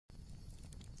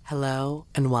Hello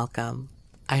and welcome.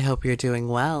 I hope you're doing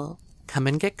well. Come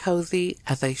and get cozy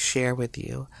as I share with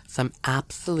you some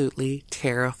absolutely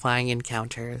terrifying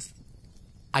encounters.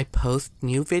 I post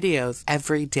new videos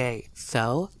every day,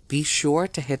 so be sure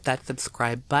to hit that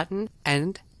subscribe button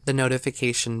and the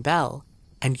notification bell,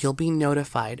 and you'll be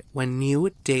notified when new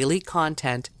daily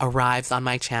content arrives on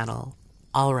my channel.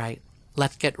 Alright,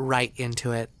 let's get right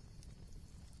into it.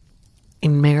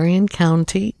 In Marion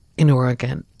County, in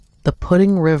Oregon, the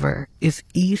Pudding River is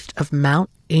east of Mount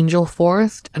Angel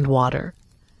Forest and Water.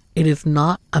 It is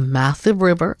not a massive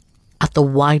river at the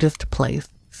widest place,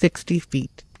 60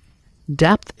 feet.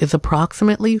 Depth is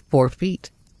approximately 4 feet.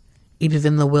 It is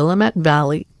in the Willamette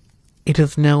Valley. It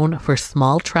is known for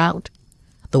small trout.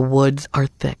 The woods are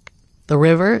thick. The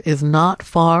river is not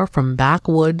far from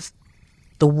backwoods.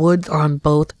 The woods are on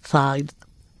both sides.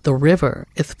 The river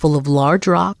is full of large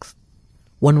rocks.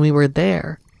 When we were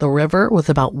there, the river was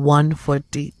about 1 foot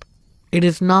deep. It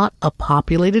is not a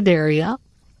populated area.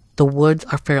 The woods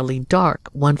are fairly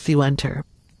dark once you enter.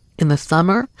 In the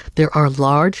summer, there are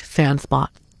large sand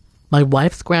spots. My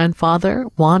wife's grandfather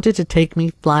wanted to take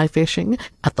me fly fishing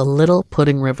at the Little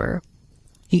Pudding River.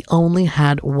 He only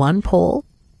had one pole,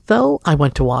 so I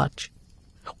went to watch.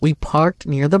 We parked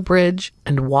near the bridge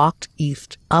and walked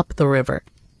east up the river.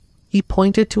 He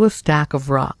pointed to a stack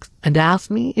of rocks and asked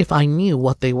me if I knew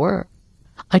what they were.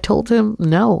 I told him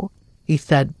no. He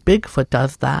said Bigfoot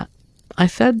does that. I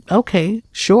said, okay,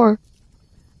 sure.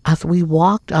 As we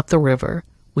walked up the river,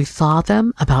 we saw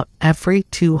them about every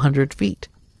 200 feet.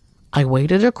 I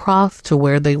waded across to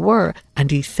where they were, and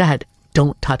he said,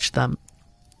 don't touch them.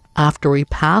 After we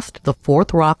passed the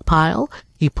 4th rock pile,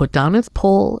 he put down his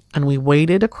pole, and we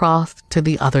waded across to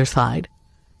the other side.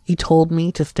 He told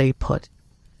me to stay put.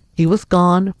 He was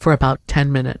gone for about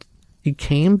 10 minutes. He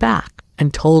came back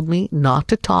and told me not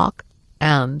to talk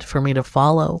and for me to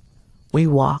follow. We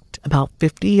walked about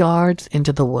 50 yards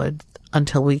into the woods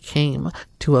until we came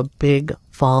to a big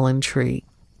fallen tree.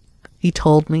 He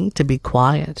told me to be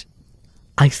quiet.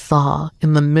 I saw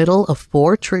in the middle of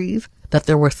 4 trees that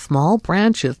there were small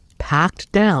branches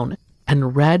packed down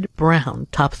and red-brown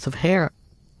tufts of hair.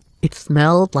 It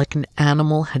smelled like an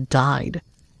animal had died.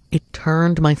 It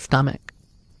turned my stomach.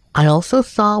 I also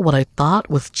saw what I thought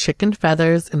was chicken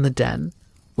feathers in the den.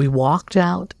 We walked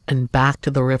out and back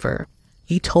to the river.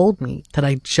 He told me that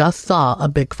I just saw a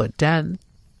Bigfoot den.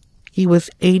 He was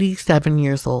 87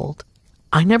 years old.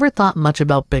 I never thought much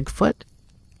about Bigfoot.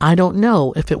 I don't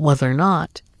know if it was or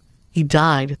not. He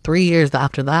died 3 years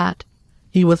after that.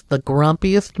 He was the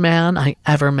grumpiest man I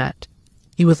ever met.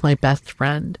 He was my best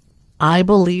friend. I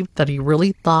believed that he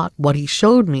really thought what he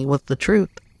showed me was the truth.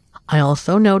 I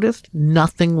also noticed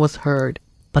nothing was heard,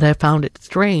 but I found it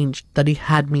strange that he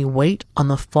had me wait on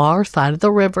the far side of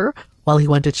the river while he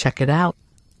went to check it out.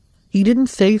 He didn't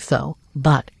say so,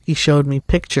 but he showed me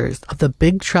pictures of the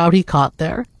big trout he caught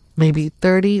there, maybe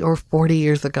 30 or 40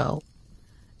 years ago.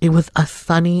 It was a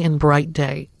sunny and bright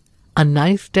day. A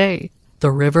nice day.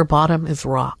 The river bottom is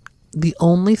rock. The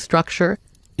only structure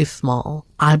is small,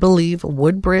 I believe,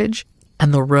 wood bridge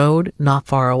and the road not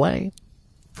far away.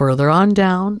 Further on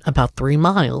down, about 3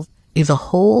 miles, is a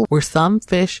hole where some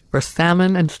fish for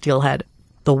salmon and steelhead.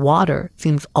 The water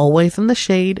seems always in the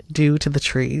shade due to the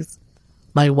trees.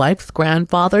 My wife's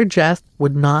grandfather, Jess,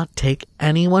 would not take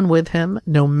anyone with him,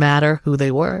 no matter who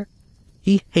they were.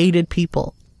 He hated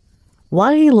people.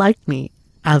 Why he liked me,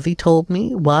 as he told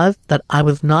me, was that I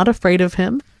was not afraid of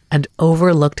him and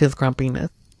overlooked his grumpiness.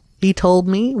 He told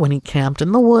me when he camped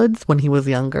in the woods when he was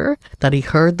younger that he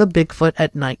heard the Bigfoot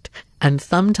at night, and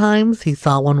sometimes he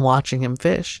saw one watching him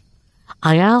fish.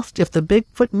 I asked if the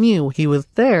Bigfoot knew he was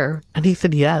there, and he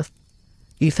said yes.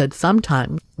 He said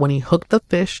sometimes when he hooked the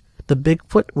fish, the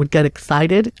Bigfoot would get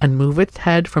excited and move its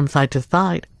head from side to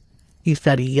side. He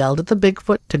said he yelled at the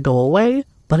Bigfoot to go away,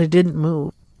 but it didn't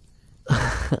move.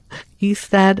 He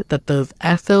said that those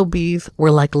SOBs were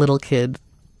like little kids.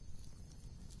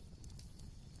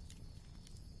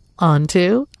 On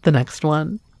to the next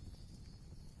one.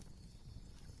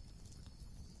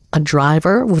 A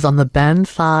driver was on the Bend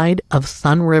side of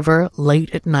Sun River late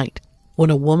at night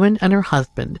when a woman and her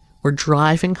husband were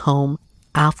driving home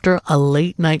after a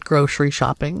late-night grocery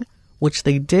shopping, which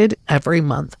they did every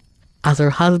month, as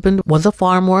her husband was a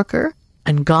farm worker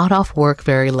and got off work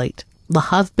very late. The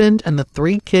husband and the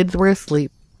 3 kids were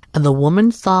asleep, and the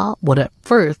woman saw what at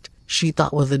first she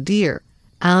thought was a deer,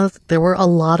 as there were a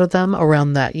lot of them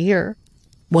around that year.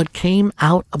 What came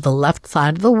out of the left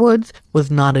side of the woods was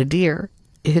not a deer.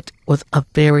 It was a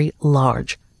very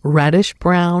large,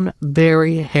 reddish-brown,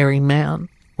 very hairy man.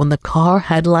 When the car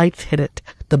headlights hit it,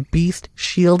 the beast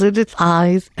shielded its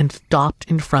eyes and stopped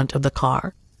in front of the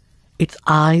car. Its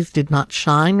eyes did not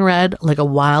shine red like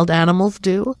a wild animal's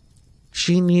do.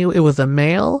 She knew it was a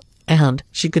male, and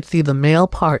she could see the male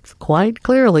parts quite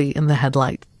clearly in the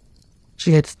headlights.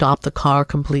 She had stopped the car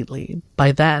completely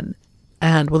by then,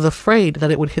 and was afraid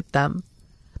that it would hit them.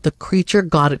 The creature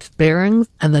got its bearings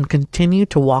and then continued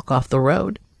to walk off the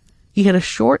road. He had a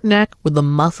short neck with the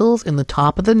muscles in the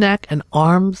top of the neck and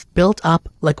arms built up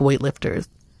like weightlifters.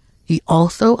 He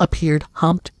also appeared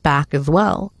humped back as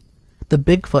well. The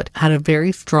Bigfoot had a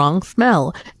very strong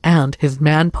smell, and his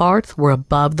man parts were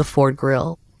above the Ford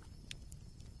grille.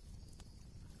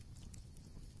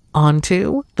 On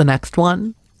to the next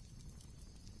one.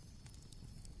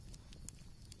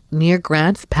 Near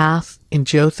Grants Pass in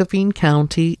Josephine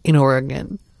County in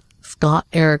Oregon, Scott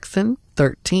Erickson,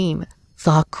 13,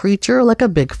 saw a creature like a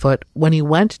Bigfoot when he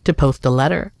went to post a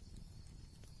letter.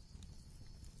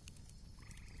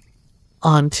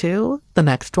 On to the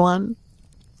next one.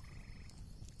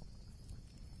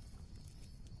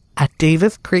 At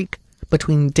Davis Creek,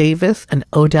 between Davis and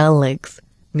Odell Lakes,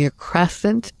 near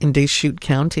Crescent in Deschutes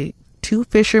County, two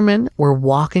fishermen were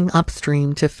walking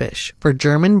upstream to fish for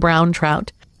German brown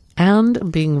trout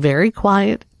and being very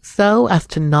quiet so as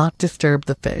to not disturb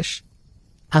the fish.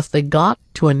 As they got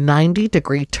to a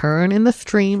 90-degree turn in the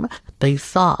stream, they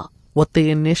saw what they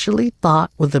initially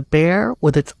thought was a bear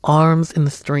with its arms in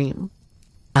the stream.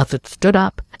 As it stood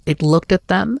up, it looked at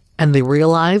them, and they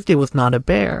realized it was not a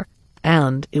bear,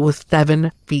 and it was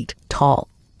 7 feet tall.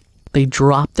 They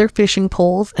dropped their fishing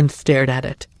poles and stared at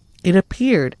it. It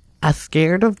appeared as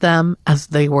scared of them as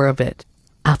they were of it.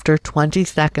 After 20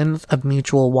 seconds of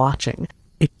mutual watching,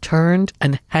 it turned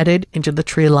and headed into the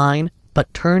tree line,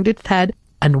 but turned its head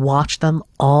and watched them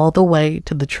all the way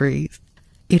to the trees.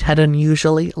 It had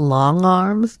unusually long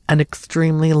arms and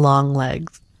extremely long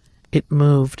legs. It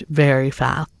moved very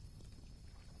fast.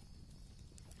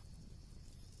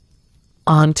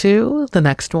 On to the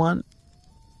next one.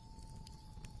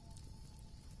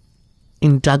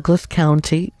 In Douglas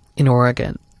County in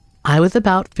Oregon, I was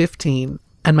about 15,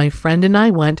 and my friend and I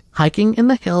went hiking in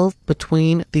the hills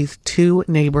between these two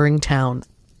neighboring towns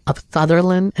of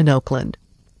Sutherland and Oakland.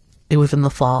 It was in the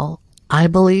fall. I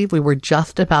believe we were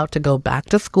just about to go back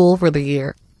to school for the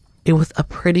year. It was a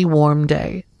pretty warm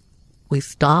day. We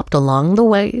stopped along the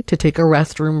way to take a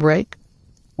restroom break.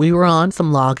 We were on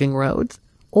some logging roads,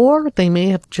 or they may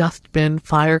have just been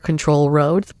fire control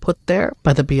roads put there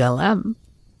by the BLM.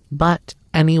 But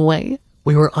anyway,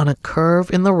 we were on a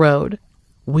curve in the road.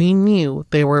 We knew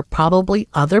there were probably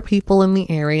other people in the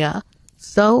area,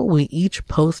 so we each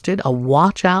posted a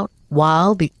watch out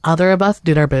while the other of us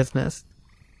did our business.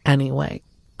 Anyway,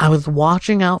 I was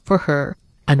watching out for her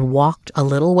and walked a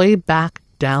little way back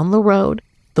down the road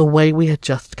the way we had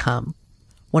just come.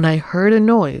 When I heard a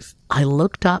noise, I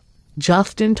looked up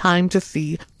just in time to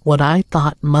see what I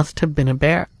thought must have been a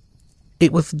bear.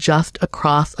 It was just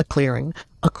across a clearing,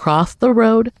 across the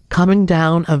road, coming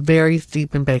down a very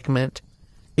steep embankment.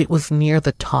 It was near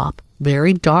the top,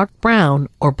 very dark brown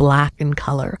or black in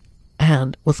color,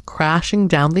 and was crashing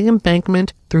down the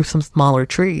embankment through some smaller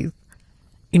trees.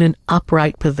 In an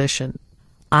upright position.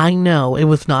 I know it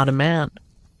was not a man.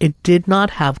 It did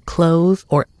not have clothes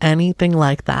or anything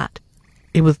like that.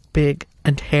 It was big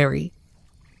and hairy.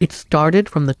 It started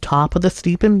from the top of the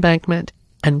steep embankment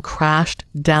and crashed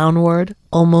downward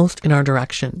almost in our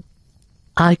direction.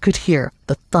 I could hear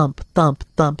the thump, thump,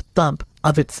 thump, thump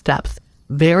of its steps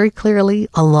very clearly,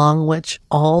 along which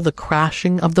all the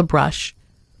crashing of the brush.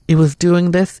 It was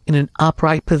doing this in an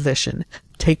upright position,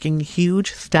 taking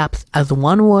huge steps as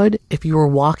one would if you were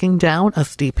walking down a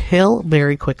steep hill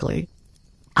very quickly.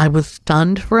 I was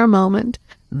stunned for a moment,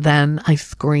 then I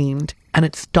screamed, and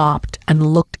it stopped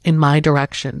and looked in my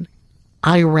direction.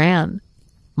 I ran.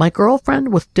 My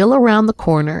girlfriend was still around the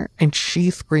corner, and she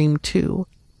screamed too.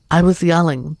 I was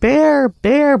yelling, "Bear,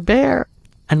 bear, bear,"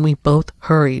 and we both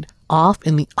hurried off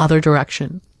in the other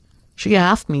direction. She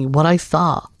asked me what I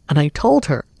saw, and I told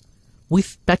her. We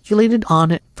speculated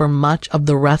on it for much of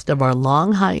the rest of our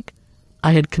long hike.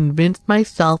 I had convinced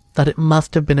myself that it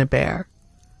must have been a bear.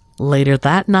 Later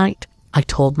that night, I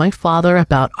told my father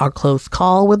about our close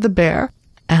call with the bear,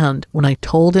 and when I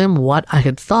told him what I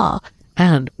had saw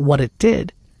and what it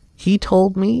did, he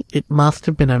told me it must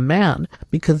have been a man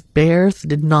because bears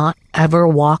did not ever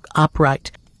walk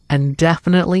upright, and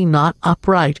definitely not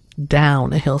upright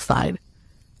down a hillside.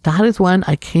 That is when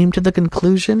I came to the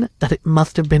conclusion that it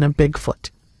must have been a Bigfoot.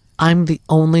 I'm the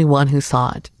only one who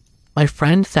saw it. My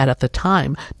friend said at the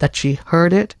time that she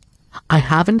heard it. I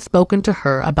haven't spoken to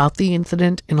her about the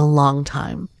incident in a long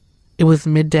time. It was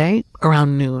midday,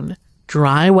 around noon.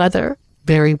 Dry weather,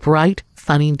 very bright,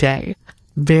 sunny day,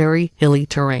 very hilly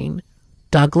terrain.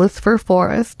 Douglas fir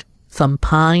forest, some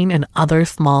pine and other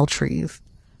small trees.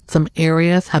 Some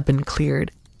areas have been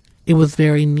cleared. It was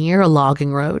very near a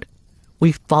logging road.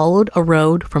 We followed a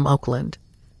road from Oakland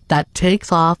that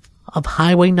takes off of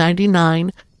Highway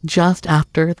 99 just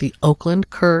after the Oakland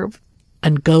curve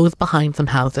and goes behind some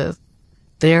houses.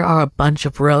 There are a bunch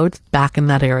of roads back in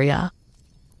that area.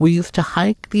 We used to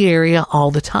hike the area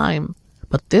all the time,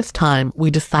 but this time we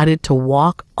decided to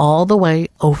walk all the way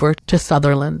over to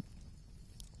Sutherland.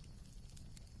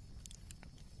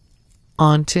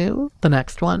 On to the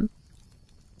next one.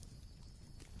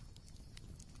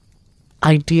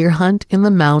 I deer hunt in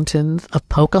the mountains of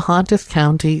Pocahontas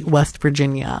County, West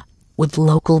Virginia, with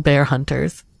local bear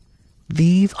hunters.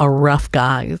 These are rough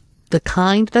guys, the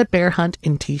kind that bear hunt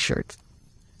in t-shirts.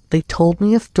 They told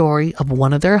me a story of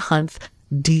one of their hunts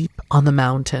deep on the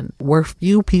mountain, where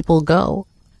few people go.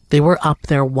 They were up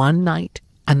there one night,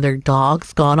 and their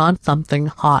dogs got on something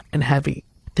hot and heavy.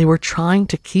 They were trying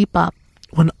to keep up,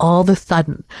 when all of a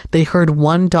sudden they heard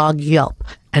one dog yelp,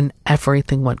 and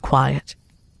everything went quiet.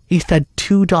 He said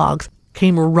 2 dogs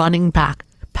came running back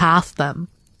past them.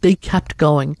 They kept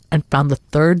going and found the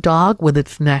 3rd dog with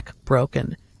its neck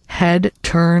broken, head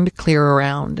turned clear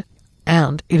around,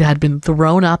 and it had been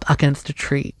thrown up against a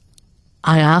tree.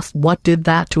 I asked what did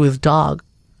that to his dog.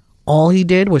 All he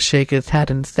did was shake his head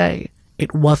and say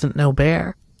it wasn't no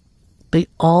bear. They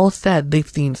all said they've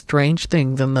seen strange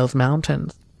things in those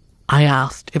mountains. I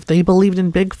asked if they believed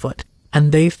in Bigfoot,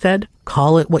 and they said,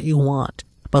 call it what you want,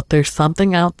 but there's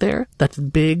something out there that's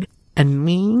big and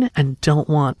mean and don't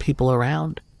want people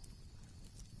around.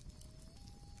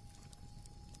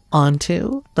 On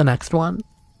to the next one.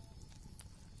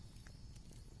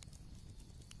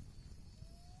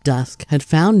 Dusk had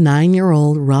found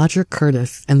 9-year-old Roger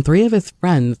Curtis and 3 of his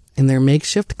friends in their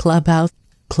makeshift clubhouse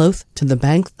close to the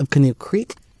banks of Canoe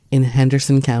Creek in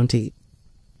Henderson County.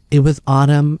 It was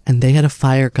autumn and they had a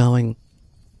fire going.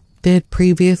 They had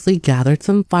previously gathered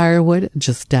some firewood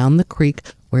just down the creek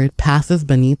where it passes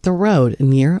beneath the road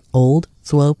near Old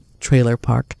Swope Trailer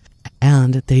Park,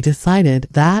 and they decided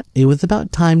that it was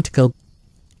about time to go.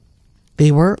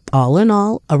 They were, all in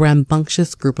all, a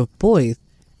rambunctious group of boys,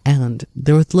 and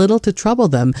there was little to trouble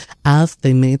them as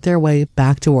they made their way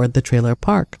back toward the trailer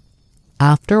park.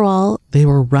 After all, they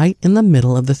were right in the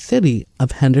middle of the city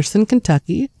of Henderson,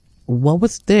 Kentucky. What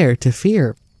was there to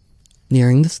fear?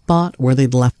 Nearing the spot where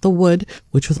they'd left the wood,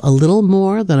 which was a little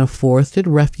more than a forested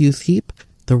refuse heap,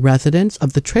 the residents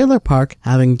of the trailer park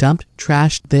having dumped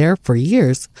trash there for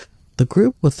years, the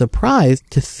group was surprised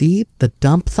to see the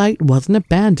dump site wasn't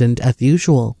abandoned as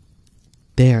usual.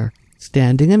 There,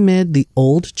 standing amid the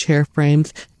old chair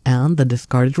frames and the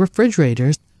discarded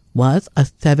refrigerators, was a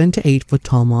 7 to 8 foot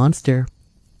tall monster.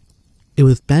 It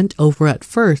was bent over at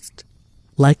first,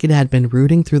 like it had been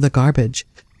rooting through the garbage,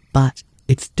 but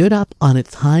it stood up on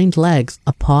its hind legs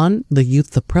upon the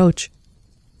youth's approach.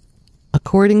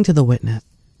 According to the witness,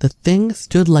 the thing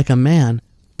stood like a man,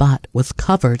 but was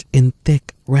covered in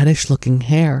thick, reddish-looking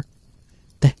hair.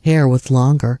 The hair was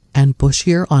longer and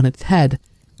bushier on its head.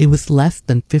 It was less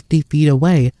than 50 feet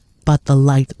away, but the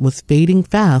light was fading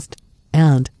fast,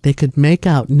 and they could make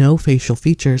out no facial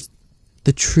features.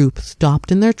 The troop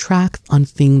stopped in their tracks on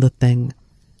seeing the thing.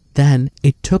 Then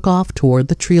it took off toward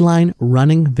the tree line,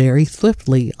 running very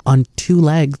swiftly on 2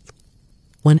 legs.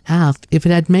 When asked if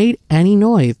it had made any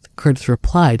noise, Curtis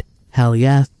replied, "Hell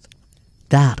yes."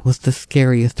 That was the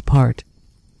scariest part.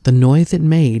 The noise it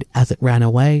made as it ran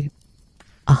away.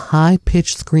 A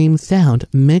high-pitched scream sound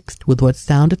mixed with what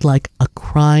sounded like a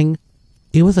crying.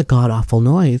 It was a god-awful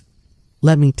noise.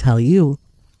 Let me tell you.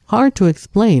 Hard to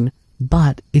explain,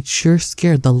 but it sure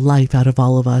scared the life out of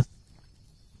all of us.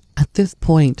 At this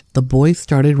point, the boys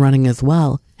started running as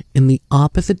well, in the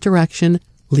opposite direction,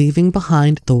 leaving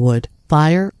behind the wood,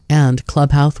 fire, and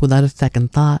clubhouse without a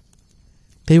second thought.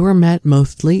 They were met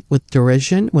mostly with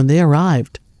derision when they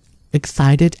arrived,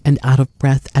 excited and out of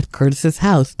breath at Curtis's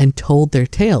house and told their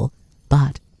tale,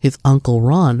 but his Uncle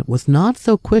Ron was not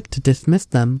so quick to dismiss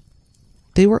them.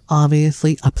 They were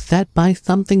obviously upset by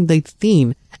something they'd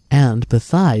seen, and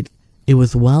besides, it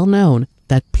was well known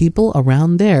that people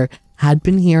around there had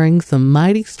been hearing some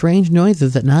mighty strange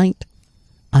noises at night.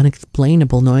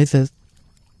 Unexplainable noises.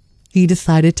 He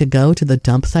decided to go to the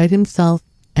dump site himself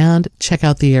and check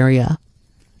out the area.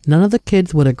 None of the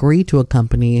kids would agree to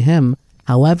accompany him,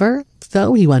 however,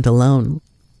 so he went alone.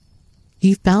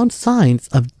 He found signs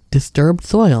of disturbed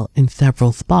soil in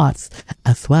several spots,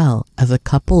 as well as a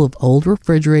couple of old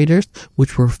refrigerators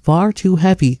which were far too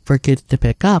heavy for kids to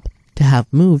pick up to have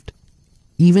moved.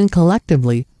 Even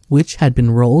collectively, which had been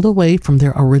rolled away from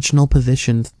their original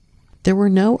positions. There were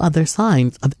no other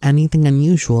signs of anything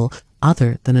unusual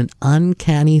other than an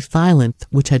uncanny silence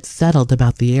which had settled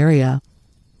about the area.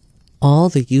 All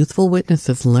the youthful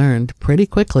witnesses learned pretty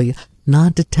quickly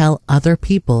not to tell other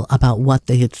people about what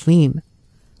they had seen.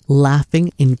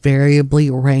 Laughing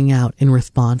invariably rang out in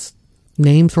response.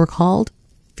 Names were called,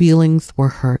 feelings were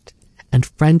hurt, and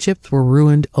friendships were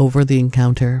ruined over the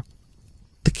encounter.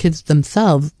 The kids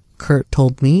themselves, Kurt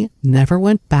told me, never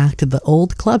went back to the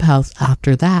old clubhouse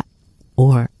after that,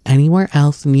 or anywhere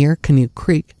else near Canoe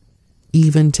Creek.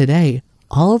 Even today,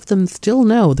 all of them still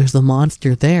know there's a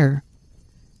monster there.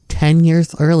 10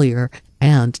 years earlier,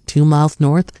 and 2 miles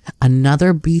north,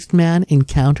 another Beastman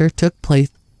encounter took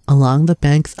place along the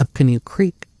banks of Canoe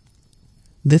Creek.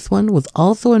 This one was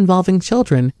also involving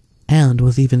children, and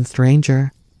was even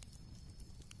stranger.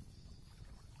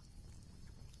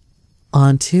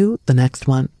 On to the next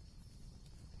one.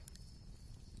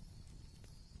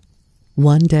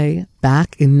 One day,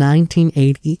 back in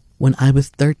 1980, when I was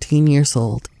 13 years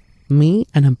old, me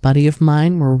and a buddy of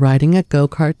mine were riding a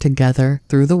go-kart together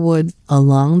through the woods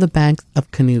along the banks of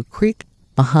Canoe Creek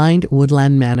behind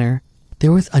Woodland Manor.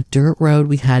 There was a dirt road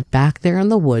we had back there in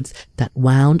the woods that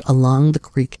wound along the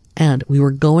creek, and we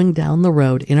were going down the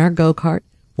road in our go-kart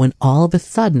when all of a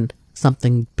sudden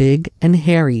something big and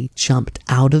hairy jumped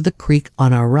out of the creek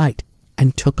on our right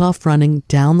and took off running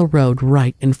down the road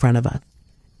right in front of us.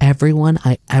 Everyone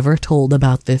I ever told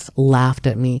about this laughed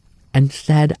at me and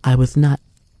said I was nuts.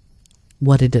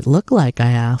 What did it look like?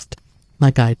 I asked. My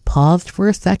guide paused for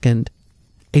a second.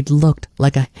 It looked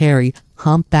like a hairy,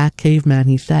 humpback caveman,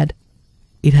 he said.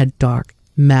 It had dark,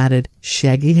 matted,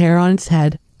 shaggy hair on its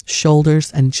head,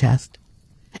 shoulders, and chest.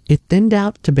 It thinned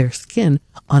out to bare skin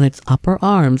on its upper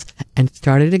arms and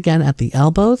started again at the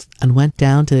elbows and went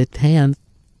down to its hands.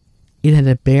 It had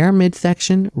a bare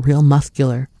midsection, real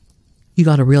muscular. You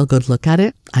got a real good look at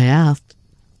it? I asked.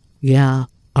 Yeah,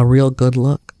 a real good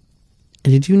look.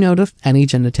 And did you notice any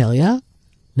genitalia?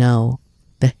 No.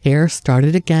 The hair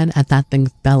started again at that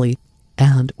thing's belly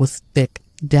and was thick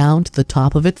down to the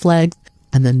top of its legs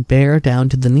and then bare down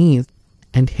to the knees,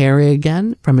 and hairy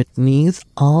again from its knees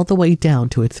all the way down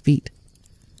to its feet.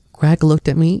 Greg looked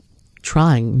at me,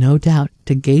 trying, no doubt,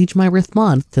 to gauge my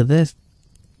response to this.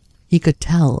 He could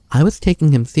tell I was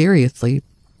taking him seriously.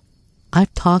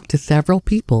 I've talked to several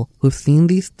people who've seen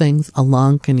these things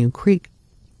along Canoe Creek.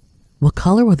 What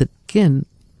color was its skin?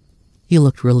 He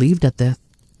looked relieved at this.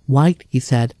 White, he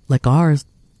said, like ours.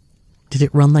 Did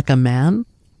it run like a man?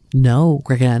 No,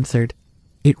 Greg answered.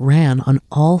 It ran on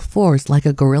all fours like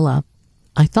a gorilla.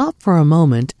 I thought for a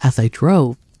moment as I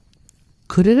drove.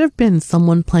 Could it have been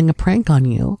someone playing a prank on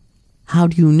you? How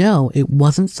do you know it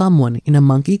wasn't someone in a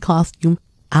monkey costume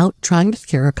out trying to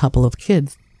scare a couple of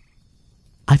kids?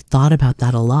 I've thought about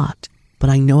that a lot, but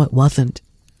I know it wasn't.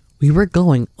 We were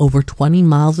going over 20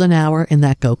 miles an hour in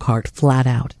that go-kart flat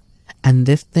out, and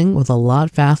this thing was a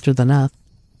lot faster than us.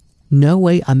 No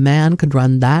way a man could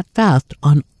run that fast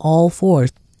on all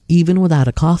fours, even without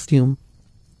a costume.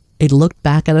 It looked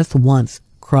back at us once,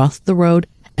 crossed the road,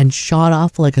 and shot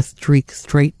off like a streak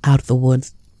straight out of the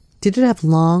woods. Did it have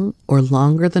long or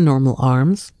longer than normal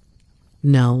arms?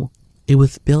 No, it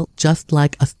was built just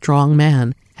like a strong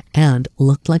man and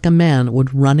looked like a man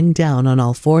would running down on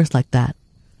all fours like that,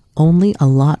 only a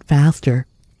lot faster.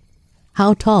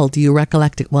 How tall do you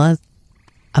recollect it was?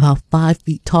 About 5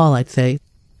 feet tall, I'd say.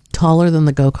 Taller than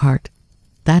the go-kart.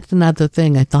 That's another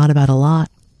thing I thought about a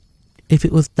lot. If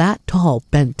it was that tall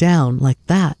bent down like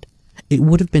that, it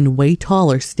would have been way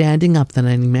taller standing up than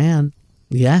any man.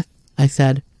 Yes, I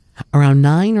said, around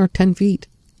 9 or 10 feet.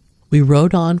 We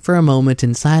rode on for a moment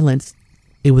in silence.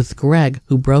 It was Greg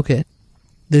who broke it.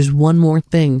 There's one more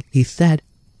thing, he said.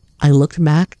 I looked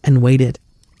back and waited.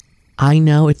 I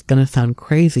know it's gonna sound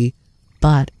crazy,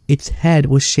 but its head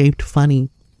was shaped funny.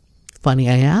 Funny,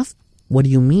 I asked? What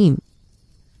do you mean?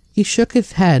 He shook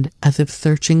his head as if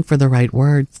searching for the right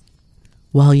words.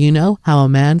 Well, you know how a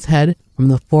man's head from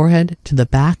the forehead to the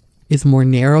back is more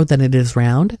narrow than it is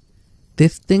round?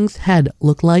 This thing's head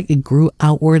looked like it grew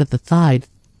outward at the sides.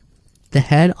 The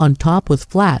head on top was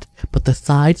flat, but the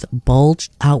sides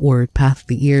bulged outward past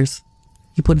the ears.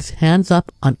 He put his hands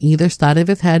up on either side of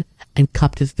his head and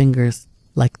cupped his fingers.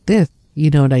 Like this, you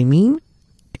know what I mean?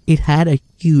 It had a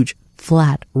huge,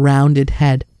 flat, rounded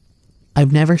head.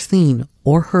 I've never seen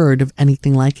or heard of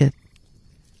anything like it.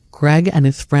 Greg and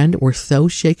his friend were so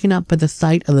shaken up by the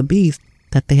sight of the beast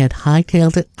that they had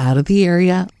hightailed it out of the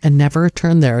area and never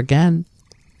returned there again.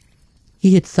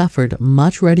 He had suffered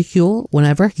much ridicule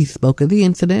whenever he spoke of the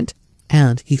incident,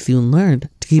 and he soon learned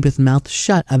to keep his mouth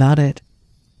shut about it.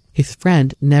 His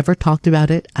friend never talked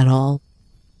about it at all.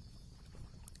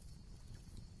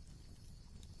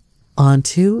 On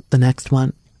to the next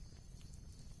one.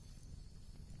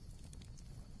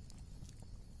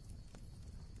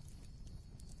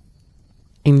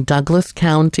 In Douglas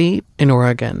County in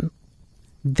Oregon.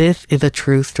 This is a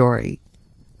true story.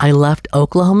 I left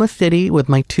Oklahoma City with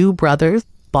my two brothers,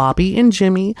 Bobby and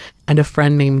Jimmy, and a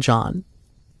friend named John.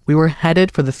 We were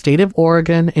headed for the state of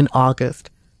Oregon in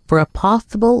August for a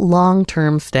possible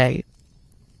long-term stay.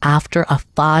 After a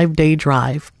 5-day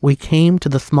drive, we came to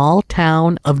the small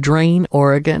town of Drain,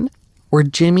 Oregon, where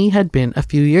Jimmy had been a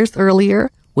few years earlier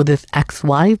with his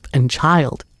ex-wife and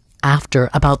child. After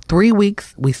about 3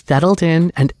 weeks, we settled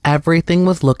in and everything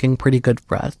was looking pretty good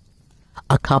for us.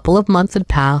 A couple of months had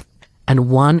passed, and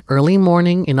one early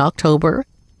morning in October,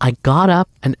 I got up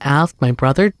and asked my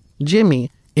brother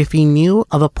Jimmy if he knew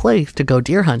of a place to go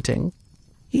deer hunting.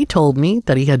 He told me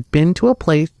that he had been to a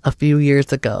place a few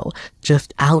years ago,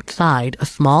 just outside a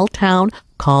small town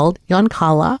called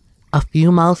Yoncalla, a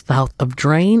few miles south of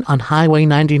Drain on Highway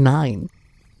 99.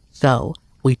 So,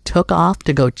 we took off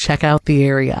to go check out the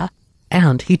area,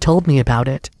 and he told me about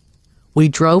it. We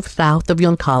drove south of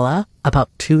Yoncalla about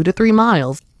 2 to 3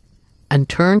 miles and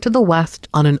turned to the west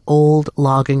on an old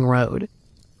logging road.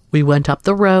 We went up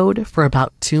the road for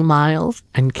about 2 miles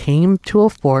and came to a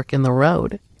fork in the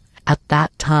road. At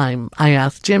that time, I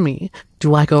asked Jimmy,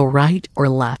 do I go right or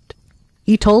left?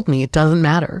 He told me it doesn't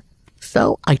matter.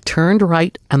 So I turned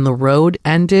right and the road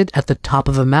ended at the top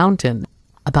of a mountain.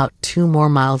 About 2 more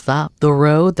miles up, the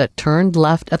road that turned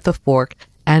left at the fork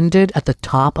ended at the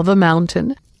top of a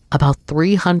mountain, about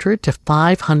 300 to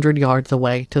 500 yards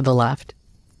away to the left.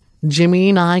 Jimmy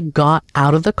and I got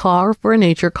out of the car for a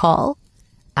nature call.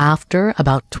 After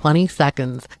about 20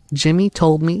 seconds, Jimmy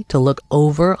told me to look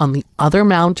over on the other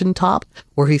mountain top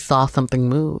where he saw something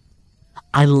move.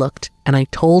 I looked and I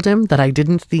told him that I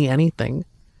didn't see anything.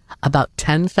 About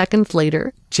 10 seconds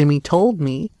later, Jimmy told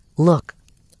me, look,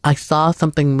 I saw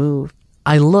something move.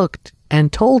 I looked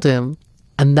and told him,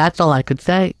 and that's all I could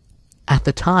say. At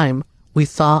the time, we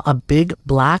saw a big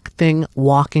black thing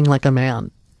walking like a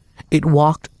man. It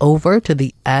walked over to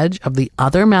the edge of the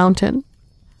other mountain,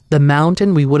 the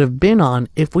mountain we would have been on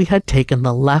if we had taken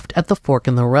the left at the fork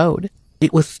in the road.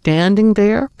 It was standing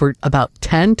there for about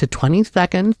 10 to 20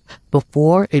 seconds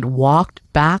before it walked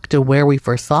back to where we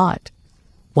first saw it.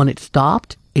 When it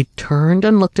stopped, it turned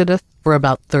and looked at us for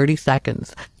about 30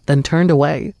 seconds, then turned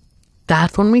away.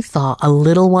 That's when we saw a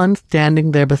little one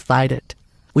standing there beside it.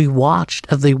 We watched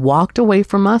as they walked away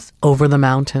from us over the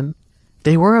mountain.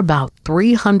 They were about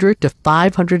 300 to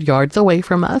 500 yards away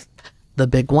from us. The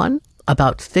big one,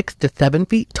 about 6 to 7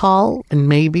 feet tall and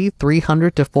maybe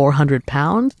 300 to 400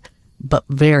 pounds, but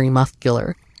very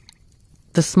muscular.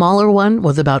 The smaller one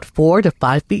was about 4 to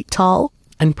 5 feet tall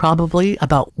and probably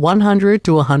about 100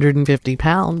 to 150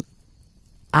 pounds.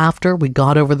 After we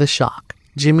got over the shock,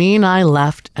 Jimmy and I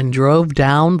left and drove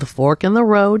down the fork in the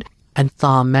road and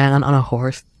saw a man on a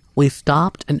horse. We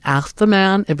stopped and asked the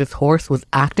man if his horse was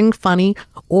acting funny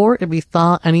or if he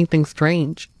saw anything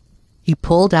strange. He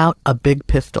pulled out a big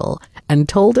pistol and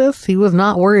told us he was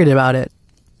not worried about it.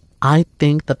 I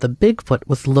think that the Bigfoot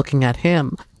was looking at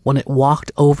him when it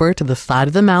walked over to the side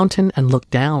of the mountain and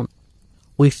looked down.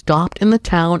 We stopped in the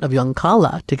town of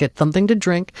Yoncalla to get something to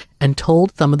drink and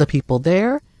told some of the people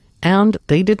there, and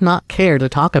they did not care to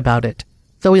talk about it,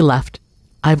 so we left.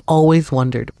 I've always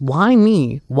wondered, why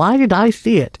me? Why did I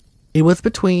see it? It was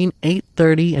between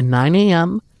 8:30 and 9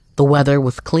 a.m. The weather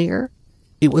was clear.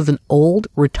 It was an old,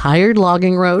 retired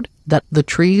logging road that the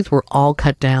trees were all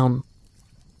cut down.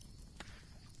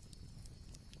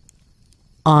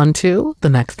 On to the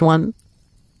next one.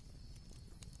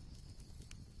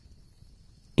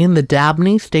 In the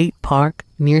Dabney State Park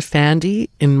near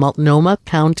Sandy in Multnomah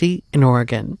County in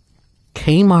Oregon.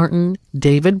 Kay Martin,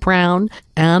 David Brown,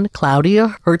 and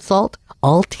Claudia Hertzalt,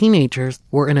 all teenagers,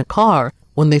 were in a car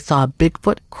when they saw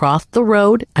Bigfoot cross the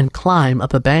road and climb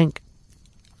up a bank.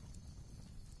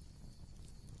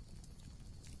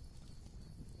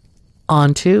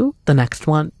 On to the next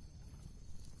one.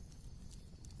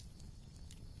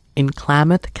 In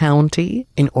Klamath County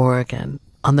in Oregon,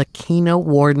 on the Keno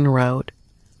Warden Road,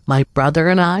 my brother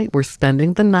and I were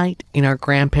spending the night in our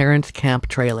grandparents' camp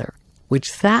trailer,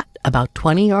 which sat about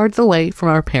 20 yards away from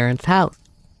our parents' house.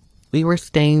 We were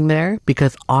staying there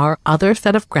because our other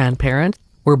set of grandparents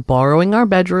were borrowing our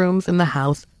bedrooms in the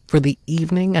house for the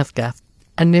evening as guests.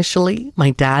 Initially,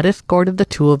 my dad escorted the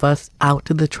two of us out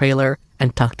to the trailer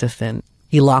and tucked us in.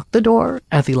 He locked the door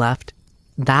as he left.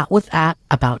 That was at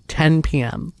about 10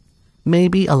 p.m.,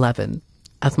 maybe 11.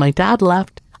 As my dad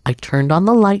left, I turned on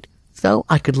the light, so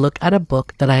I could look at a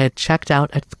book that I had checked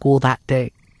out at school that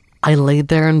day. I laid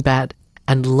there in bed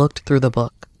and looked through the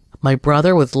book. My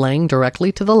brother was laying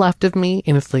directly to the left of me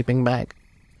in a sleeping bag.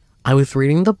 I was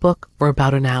reading the book for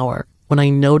about an hour when I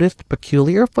noticed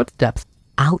peculiar footsteps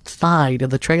outside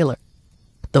of the trailer.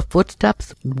 The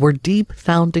footsteps were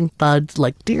deep-sounding thuds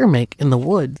like deer make in the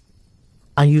woods.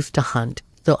 I used to hunt,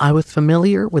 so I was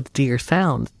familiar with deer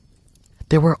sounds.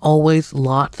 There were always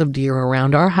lots of deer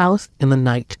around our house in the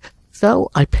night,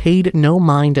 so I paid no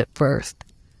mind at first.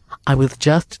 I was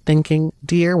just thinking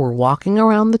deer were walking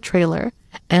around the trailer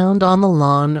and on the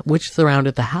lawn which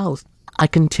surrounded the house. I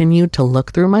continued to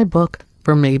look through my book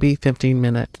for maybe 15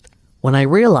 minutes when I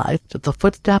realized that the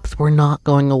footsteps were not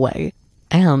going away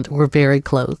and were very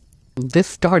close. This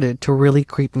started to really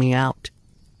creep me out.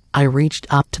 I reached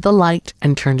up to the light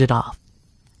and turned it off.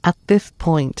 At this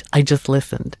point, I just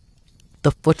listened.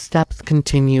 The footsteps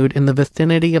continued in the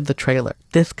vicinity of the trailer.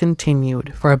 This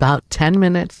continued for about 10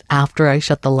 minutes after I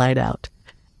shut the light out.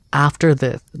 After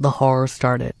this, the horror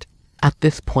started. At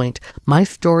this point, my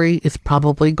story is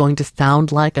probably going to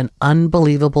sound like an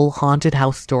unbelievable haunted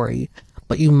house story,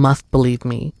 but you must believe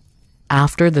me.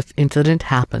 After this incident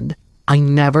happened, I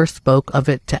never spoke of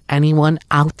it to anyone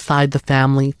outside the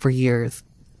family for years.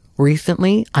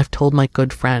 Recently, I've told my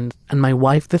good friends and my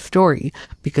wife the story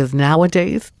because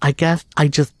nowadays, I guess I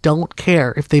just don't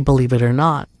care if they believe it or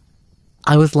not.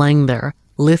 I was laying there,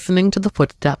 listening to the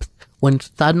footsteps, when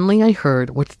suddenly I heard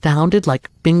what sounded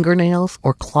like fingernails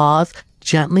or claws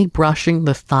gently brushing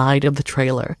the side of the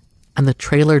trailer and the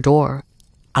trailer door.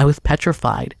 I was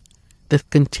petrified. This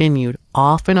continued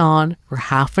off and on for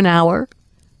half an hour.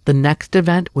 The next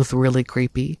event was really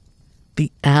creepy.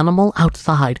 The animal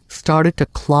outside started to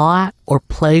claw at or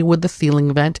play with the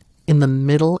ceiling vent in the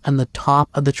middle and the top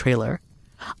of the trailer.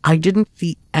 I didn't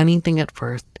see anything at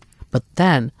first, but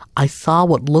then I saw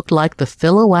what looked like the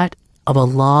silhouette of a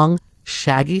long,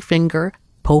 shaggy finger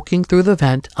poking through the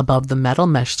vent above the metal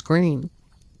mesh screen.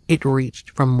 It reached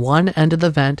from one end of the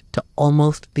vent to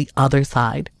almost the other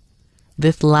side.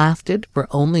 This lasted for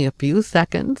only a few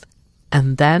seconds,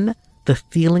 and then the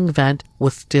ceiling vent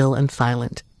was still and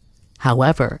silent.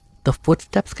 However, the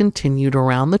footsteps continued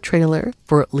around the trailer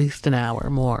for at least an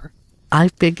hour more. I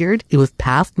figured it was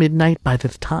past midnight by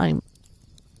this time.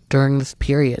 During this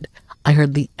period, I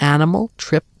heard the animal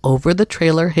trip over the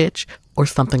trailer hitch or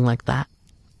something like that.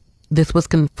 This was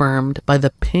confirmed by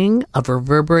the ping of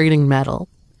reverberating metal.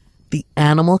 The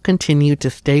animal continued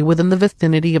to stay within the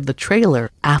vicinity of the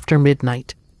trailer after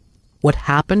midnight. What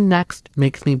happened next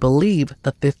makes me believe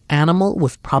that this animal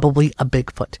was probably a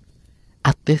Bigfoot.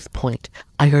 At this point,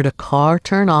 I heard a car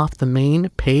turn off the main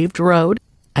paved road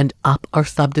and up our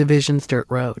subdivision's dirt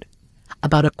road,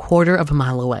 about a quarter of a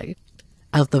mile away.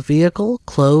 As the vehicle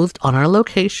closed on our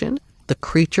location, the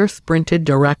creature sprinted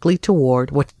directly toward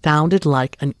what sounded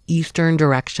like an eastern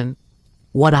direction.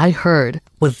 What I heard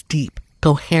was deep,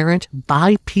 coherent,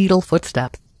 bipedal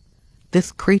footsteps.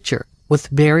 This creature was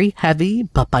very heavy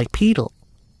but bipedal.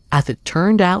 As it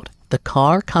turned out, the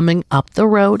car coming up the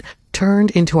road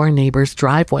turned into our neighbor's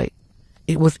driveway.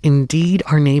 It was indeed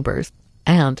our neighbor's,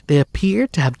 and they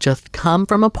appeared to have just come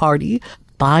from a party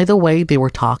by the way they were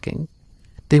talking.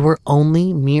 They were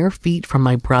only mere feet from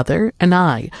my brother and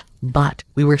I, but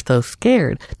we were so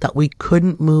scared that we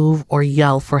couldn't move or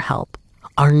yell for help.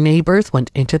 Our neighbors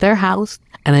went into their house,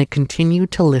 and I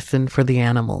continued to listen for the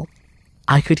animal.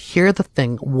 I could hear the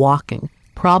thing walking,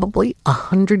 probably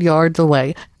 100 yards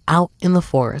away, out in the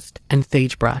forest and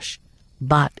sagebrush,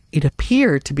 but it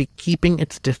appeared to be keeping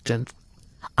its distance.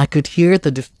 I could hear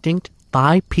the distinct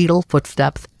bipedal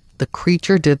footsteps. The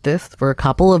creature did this for a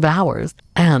couple of hours,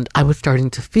 and I was starting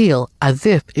to feel as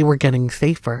if it were getting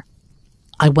safer.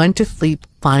 I went to sleep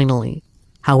finally.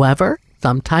 However,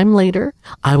 sometime later,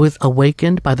 I was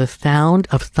awakened by the sound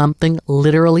of something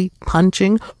literally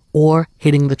punching or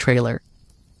hitting the trailer.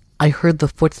 I heard the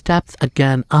footsteps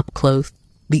again up close.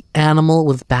 The animal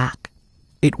was back.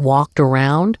 It walked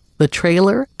around the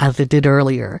trailer as it did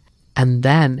earlier, and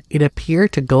then it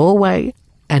appeared to go away,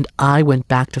 and I went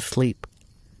back to sleep.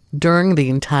 During the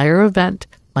entire event,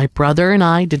 my brother and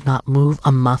I did not move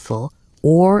a muscle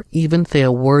or even say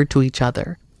a word to each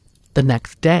other. The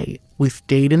next day, we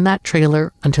stayed in that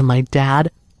trailer until my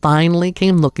dad finally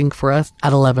came looking for us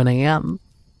at 11 a.m.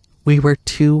 We were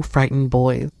two frightened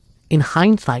boys. In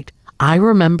hindsight, I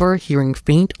remember hearing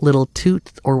faint little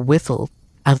toots or whistles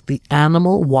as the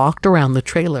animal walked around the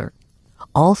trailer.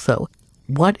 Also,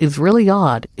 what is really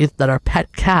odd is that our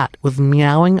pet cat was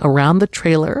meowing around the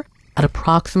trailer at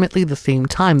approximately the same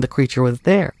time the creature was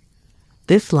there.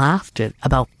 This lasted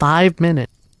about 5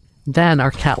 minutes. Then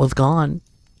our cat was gone.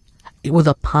 It was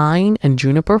a pine and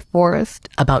juniper forest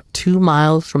about 2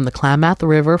 miles from the Klamath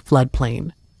River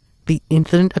floodplain. The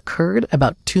incident occurred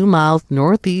about 2 miles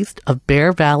northeast of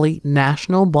Bear Valley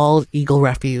National Bald Eagle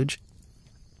Refuge.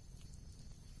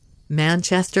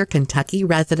 Manchester, Kentucky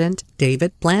resident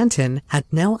David Blanton had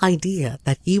no idea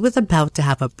that he was about to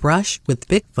have a brush with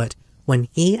Bigfoot when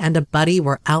he and a buddy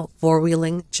were out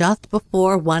four-wheeling just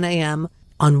before 1 a.m.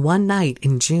 on one night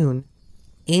in June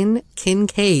in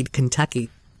Kincaid, Kentucky.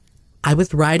 I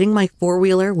was riding my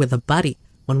four-wheeler with a buddy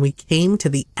when we came to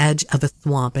the edge of a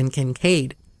swamp in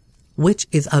Kincaid, which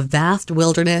is a vast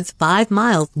wilderness 5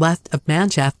 miles west of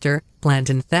Manchester,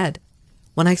 Blanton said.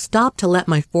 When I stopped to let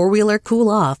my four-wheeler cool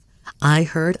off, I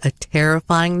heard a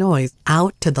terrifying noise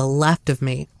out to the left of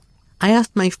me. I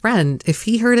asked my friend if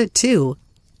he heard it too.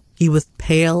 He was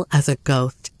pale as a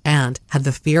ghost and had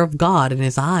the fear of God in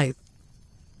his eyes.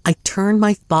 I turned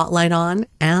my spotlight on,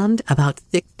 and about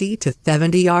 60 to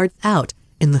 70 yards out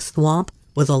in the swamp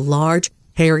was a large,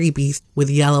 hairy beast with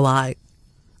yellow eyes.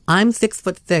 I'm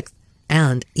 6'6",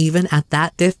 and even at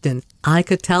that distance, I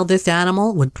could tell this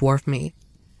animal would dwarf me.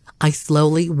 I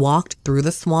slowly walked through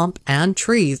the swamp and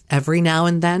trees every now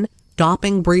and then,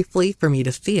 stopping briefly for me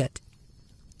to see it.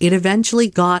 It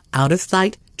eventually got out of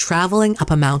sight, traveling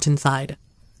up a mountainside.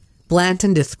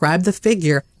 Blanton described the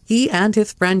figure he and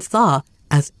his friend saw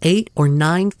as 8 or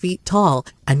 9 feet tall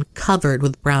and covered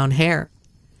with brown hair.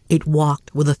 It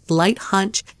walked with a slight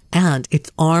hunch, and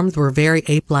its arms were very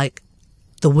ape-like.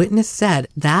 The witness said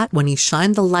that when he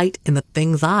shined the light in the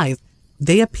thing's eyes,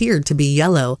 they appeared to be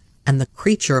yellow, and the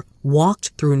creature walked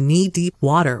through knee-deep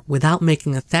water without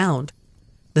making a sound.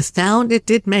 The sound it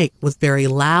did make was very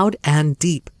loud and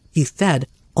deep, he said,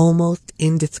 almost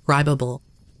indescribable.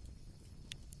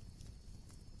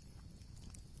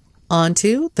 On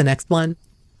to the next one.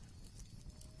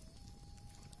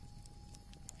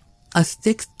 A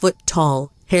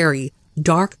 6-foot-tall, hairy,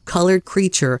 dark-colored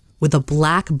creature with a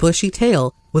black bushy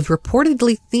tail was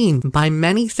reportedly seen by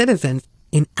many citizens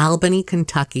in Albany,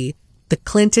 Kentucky, the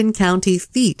Clinton County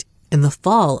seat, in the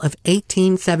fall of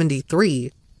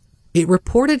 1873. It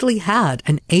reportedly had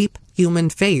an ape-human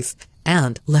face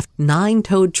and left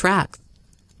 9-toed tracks.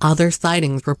 Other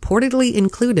sightings reportedly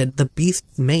included the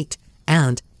beast's mate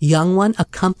and young one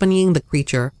accompanying the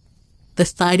creature. The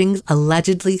sightings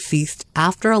allegedly ceased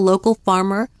after a local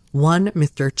farmer, one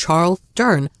Mr. Charles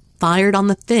Stern, fired on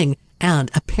the thing and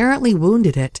apparently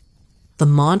wounded it. The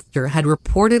monster had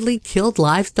reportedly killed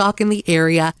livestock in the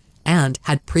area and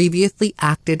had previously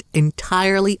acted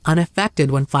entirely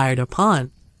unaffected when fired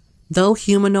upon. Though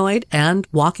humanoid and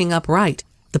walking upright,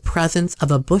 the presence of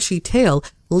a bushy tail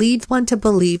leads one to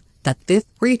believe that this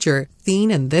creature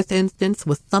seen in this instance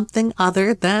was something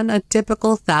other than a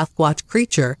typical Sasquatch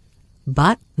creature.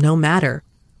 But no matter.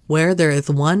 Where there is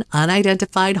one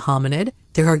unidentified hominid,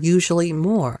 there are usually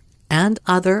more, and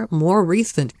other, more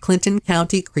recent Clinton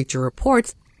County creature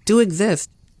reports do exist.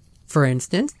 For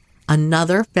instance,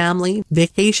 another family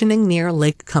vacationing near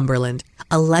Lake Cumberland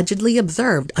allegedly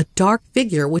observed a dark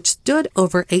figure which stood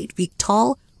over 8 feet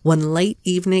tall one late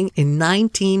evening in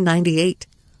 1998.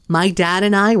 My dad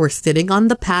and I were sitting on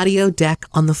the patio deck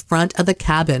on the front of the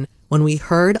cabin when we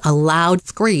heard a loud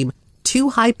scream,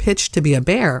 too high-pitched to be a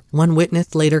bear, one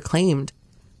witness later claimed.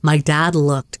 My dad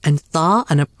looked and saw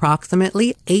an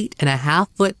approximately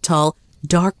 8.5-foot-tall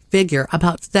dark figure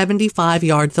about 75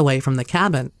 yards away from the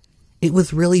cabin. It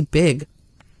was really big.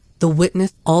 The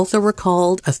witness also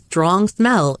recalled a strong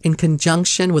smell in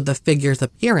conjunction with the figure's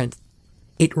appearance.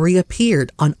 It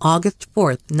reappeared on August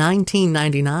 4th,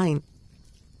 1999.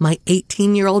 My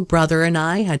 18-year-old brother and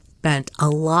I had spent a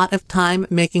lot of time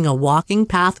making a walking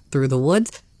path through the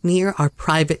woods near our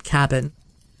private cabin.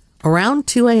 Around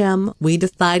 2 a.m., we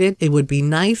decided it would be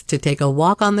nice to take a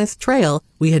walk on this trail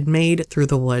we had made through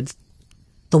the woods.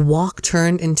 The walk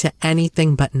turned into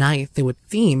anything but nice, it would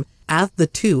seem, as the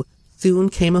two soon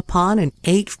came upon an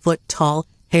 8-foot-tall,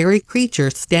 hairy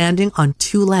creature standing on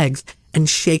 2 legs and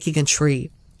shaking a tree.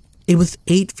 It was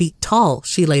 8 feet tall,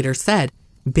 she later said,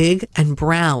 big and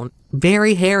brown,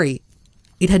 very hairy.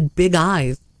 It had big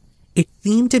eyes. It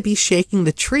seemed to be shaking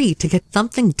the tree to get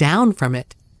something down from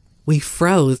it. We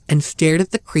froze and stared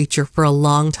at the creature for a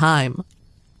long time.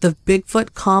 The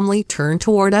Bigfoot calmly turned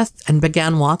toward us and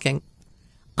began walking.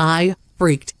 I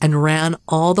freaked and ran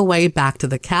all the way back to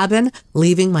the cabin,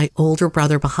 leaving my older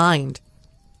brother behind.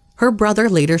 Her brother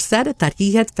later said that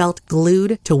he had felt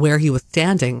glued to where he was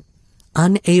standing.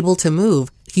 Unable to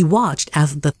move, he watched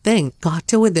as the thing got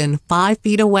to within 5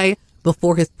 feet away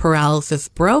before his paralysis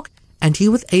broke and he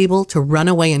was able to run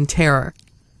away in terror.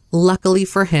 Luckily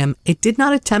for him, it did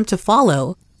not attempt to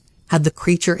follow. Had the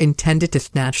creature intended to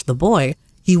snatch the boy,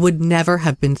 he he would never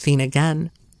have been seen again.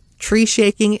 Tree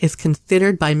shaking is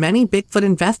considered by many Bigfoot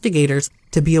investigators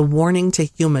to be a warning to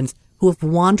humans who have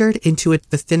wandered into its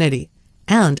vicinity,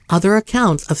 and other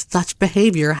accounts of such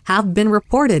behavior have been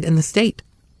reported in the state.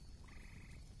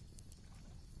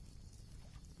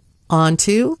 On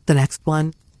to the next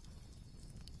one.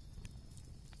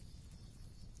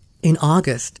 In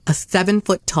August, a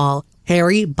 7-foot-tall,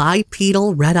 hairy,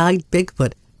 bipedal, red-eyed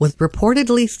Bigfoot was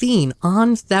reportedly seen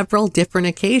on several different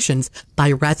occasions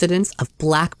by residents of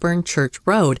Blackburn Church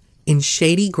Road in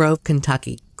Shady Grove,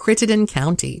 Kentucky, Crittenden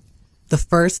County. The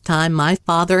first time my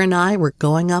father and I were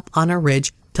going up on a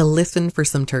ridge to listen for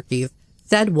some turkeys,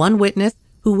 said one witness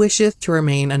who wishes to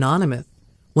remain anonymous,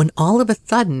 when all of a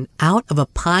sudden, out of a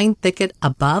pine thicket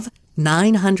above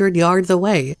 900 yards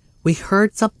away, we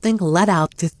heard something let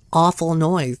out this awful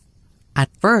noise.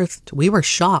 At first, we were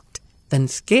shocked, then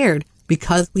scared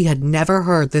because we had never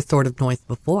heard this sort of noise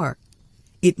before.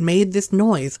 It made this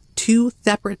noise 2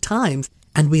 separate times,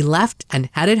 and we left and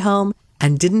headed home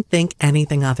and didn't think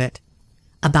anything of it.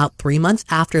 About 3 months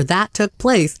after that took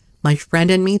place, my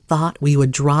friend and me thought we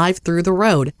would drive through the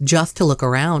road just to look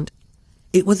around.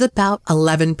 It was about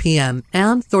 11 p.m.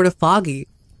 and sort of foggy.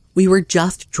 We were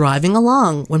just driving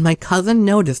along when my cousin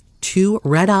noticed 2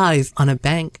 red eyes on a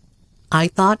bank. I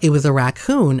thought it was a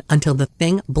raccoon until the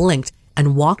thing blinked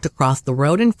and walked across the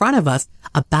road in front of us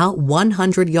about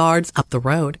 100 yards up the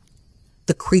road.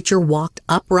 The creature walked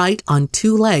upright on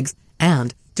 2 legs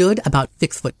and stood about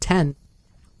 6'10".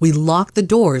 We locked the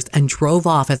doors and drove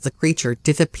off as the creature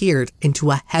disappeared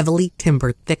into a heavily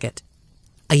timbered thicket.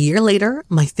 A year later,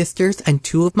 my sisters and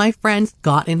 2 of my friends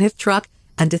got in his truck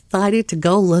and decided to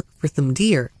go look for some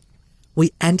deer.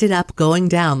 We ended up going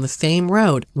down the same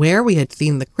road where we had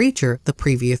seen the creature the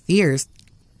previous years.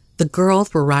 The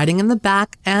girls were riding in the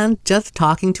back and just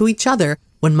talking to each other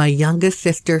when my youngest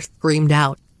sister screamed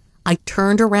out. I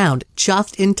turned around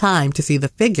just in time to see the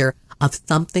figure of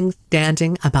something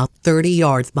standing about 30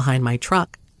 yards behind my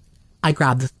truck. I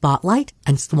grabbed the spotlight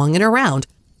and swung it around,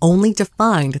 only to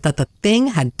find that the thing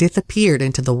had disappeared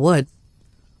into the woods.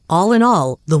 All in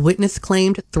all, the witness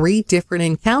claimed 3 different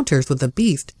encounters with the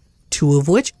beast, 2 of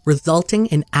which resulting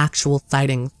in actual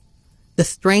sightings. The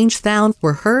strange sounds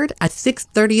were heard at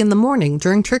 6:30 in the morning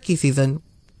during turkey season.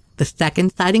 The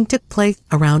second sighting took place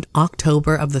around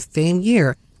October of the same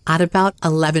year at about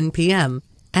 11 p.m.,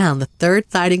 and the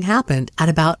third sighting happened at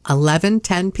about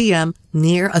 11:10 p.m.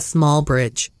 near a small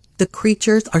bridge. The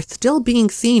creatures are still being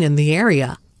seen in the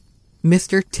area.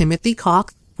 Mr. Timothy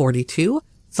Cox, 42,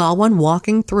 saw one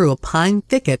walking through a pine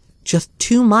thicket just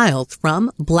 2 miles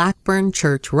from Blackburn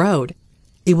Church Road.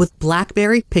 It was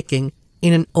blackberry picking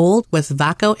in an old West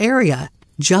Vaco area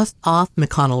just off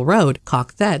McConnell Road,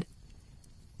 Cox said.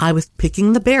 I was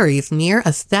picking the berries near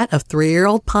a set of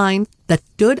 3-year-old pines that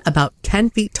stood about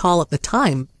 10 feet tall at the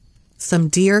time. Some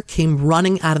deer came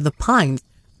running out of the pines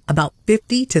about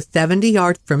 50 to 70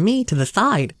 yards from me to the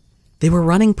side. They were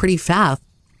running pretty fast.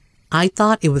 I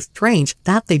thought it was strange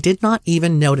that they did not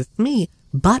even notice me,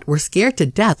 but were scared to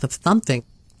death of something.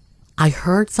 I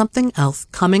heard something else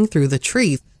coming through the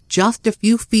trees just a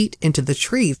few feet into the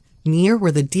trees near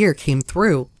where the deer came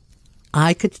through.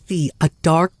 I could see a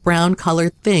dark brown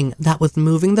colored thing that was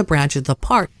moving the branches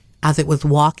apart as it was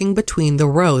walking between the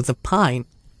rows of pine.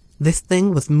 This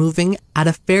thing was moving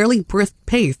at a fairly brisk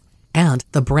pace, and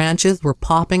the branches were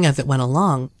popping as it went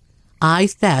along. I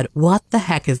said, "What the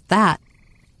heck is that?"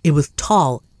 It was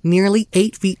tall, nearly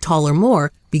 8 feet tall or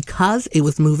more, because it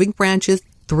was moving branches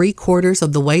 3/4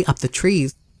 of the way up the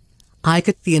trees. I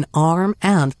could see an arm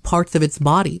and parts of its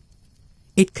body.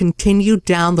 It continued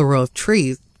down the row of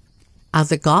trees.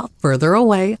 As it got further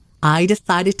away, I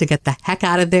decided to get the heck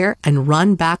out of there and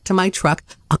run back to my truck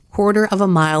 1/4 of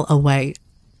a mile away.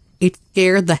 It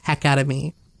scared the heck out of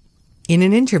me. In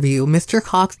an interview, Mr.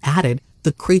 Cox added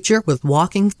the creature was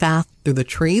walking fast through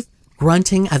the trees,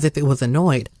 grunting as if it was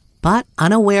annoyed, but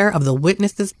unaware of the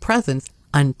witness's presence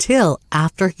until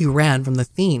after he ran from the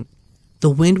scene.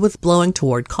 The wind was blowing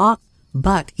toward Cox,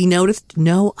 but he noticed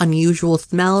no unusual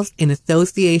smells in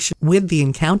association with the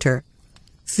encounter.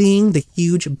 Seeing the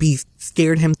huge beast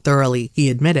scared him thoroughly, he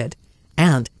admitted,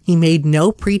 and he made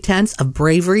no pretense of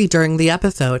bravery during the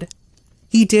episode.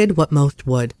 He did what most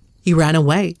would. He ran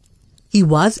away. He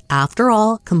was, after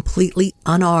all, completely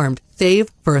unarmed,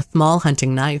 save for a small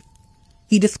hunting knife.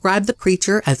 He described the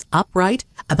creature as upright,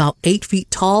 about 8 feet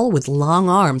tall with long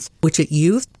arms, which it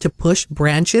used to push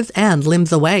branches and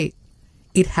limbs away.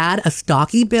 It had a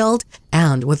stocky build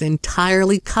and was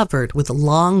entirely covered with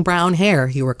long brown hair,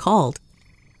 he recalled.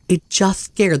 "It just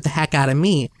scared the heck out of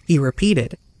me," he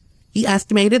repeated. He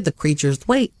estimated the creature's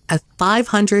weight as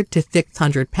 500 to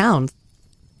 600 pounds.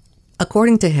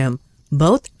 According to him,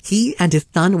 both he and his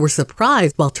son were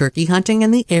surprised while turkey hunting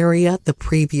in the area the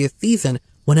previous season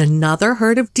when another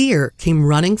herd of deer came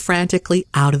running frantically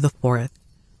out of the forest.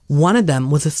 One of them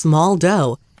was a small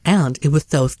doe, and it was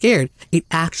so scared it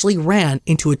actually ran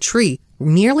into a tree,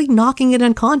 nearly knocking it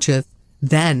unconscious.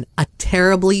 Then a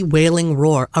terribly wailing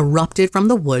roar erupted from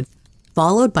the woods,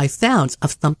 followed by sounds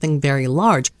of something very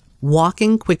large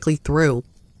walking quickly through.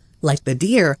 Like the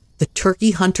deer, the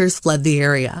turkey hunters fled the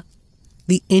area.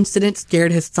 The incident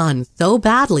scared his son so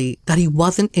badly that he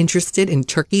wasn't interested in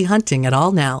turkey hunting at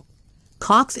all now.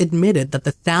 Cox admitted that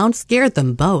the sound scared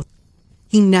them both.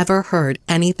 He never heard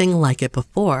anything like it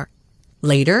before.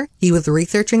 Later, he was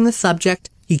researching the subject.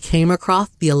 He came across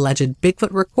the alleged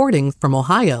Bigfoot recordings from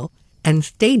Ohio and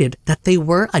stated that they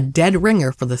were a dead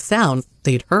ringer for the sounds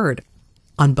they'd heard.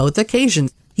 On both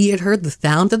occasions, he had heard the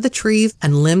sounds of the trees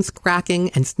and limbs cracking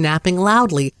and snapping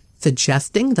loudly,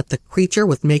 suggesting that the creature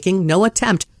was making no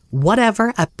attempt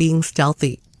whatever at being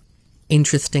stealthy.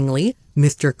 Interestingly,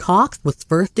 Mr. Cox was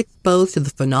first exposed to the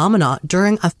phenomena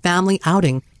during a family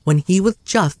outing when he was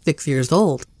just 6 years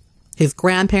old. His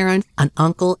grandparents, an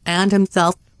uncle, and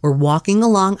himself were walking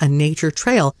along a nature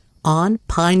trail on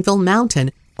Pineville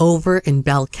Mountain over in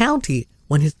Bell County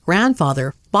when his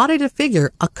grandfather spotted a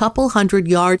figure a couple hundred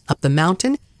yards up the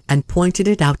mountain and pointed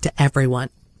it out to everyone.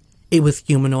 It was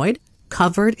humanoid,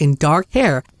 covered in dark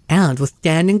hair, and was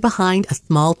standing behind a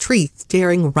small tree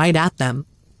staring right at them.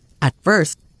 At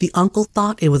first, the uncle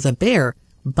thought it was a bear,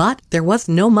 but there was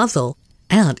no muzzle,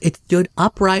 and it stood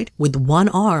upright with one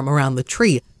arm around the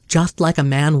tree, just like a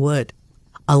man would.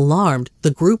 Alarmed,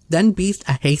 the group then beat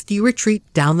a hasty retreat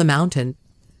down the mountain.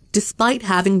 Despite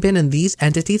having been in these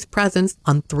entities' presence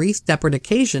on 3 separate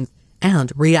occasions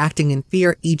and reacting in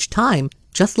fear each time,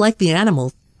 just like the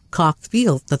animals, Cox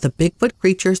feels that the Bigfoot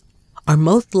creatures are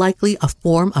most likely a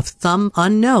form of some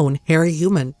unknown hairy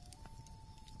human.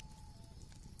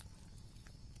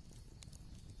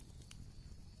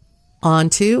 On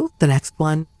to the next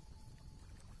one.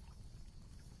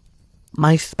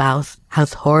 My spouse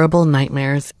has horrible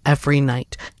nightmares every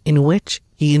night in which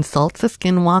he insults a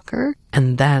skinwalker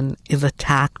and then is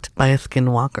attacked by a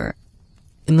skinwalker.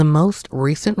 In the most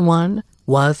recent one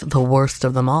was the worst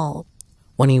of them all.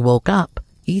 When he woke up,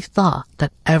 he thought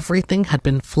that everything had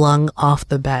been flung off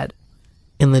the bed.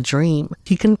 In the dream,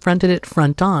 he confronted it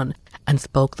front on and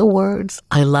spoke the words,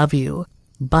 "I love you,"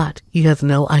 but he has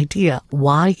no idea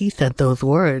why he said those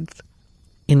words.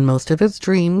 In most of his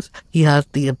dreams, he has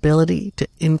the ability to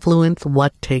influence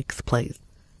what takes place,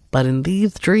 but in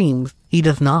these dreams, he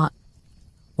does not.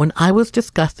 When I was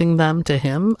discussing them to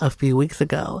him a few weeks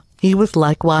ago, he was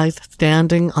likewise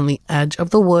standing on the edge of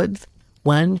the woods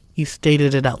when he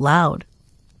stated it out loud.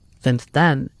 Since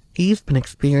then, he's been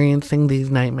experiencing these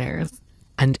nightmares,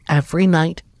 and every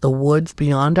night the woods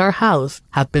beyond our house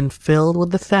have been filled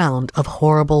with the sound of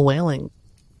horrible wailing.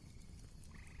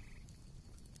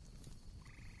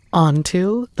 On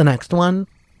to the next one.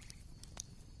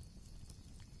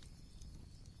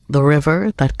 The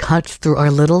river that cuts through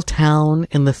our little town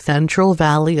in the Central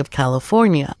Valley of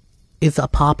California is a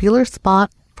popular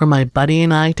spot for my buddy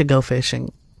and I to go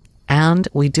fishing, and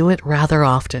we do it rather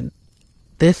often.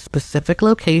 This specific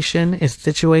location is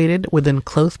situated within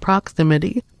close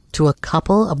proximity to a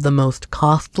couple of the most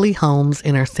costly homes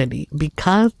in our city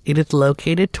because it is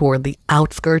located toward the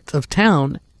outskirts of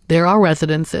town. There are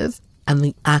residences and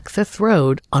the access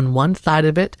road on one side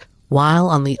of it, while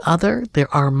on the other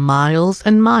there are miles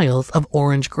and miles of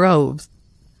orange groves.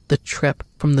 The trip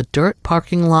from the dirt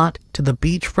parking lot to the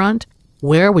beachfront,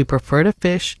 where we prefer to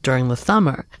fish during the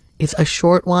summer, is a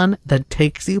short one that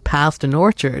takes you past an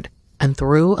orchard and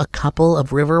through a couple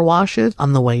of river washes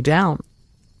on the way down.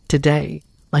 Today,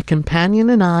 my companion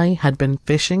and I had been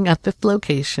fishing at this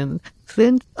location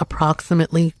since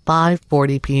approximately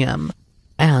 5:40 p.m.,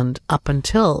 and up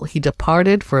until he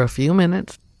departed for a few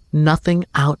minutes, nothing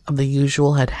out of the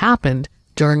usual had happened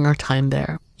during our time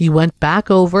there. He went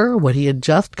back over what he had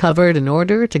just covered in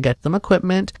order to get some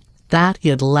equipment that he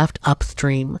had left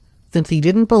upstream, since he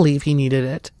didn't believe he needed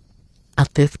it.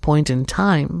 At this point in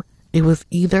time, it was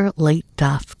either late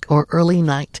dusk or early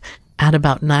night at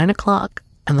about 9 o'clock,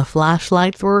 and the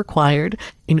flashlights were required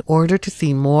in order to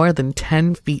see more than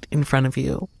 10 feet in front of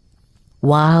you.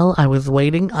 While I was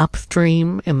waiting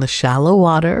upstream in the shallow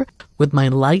water with my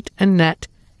light and net,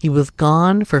 he was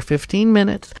gone for 15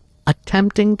 minutes,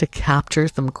 attempting to capture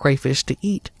some crayfish to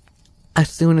eat. As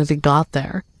soon as he got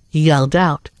there, he yelled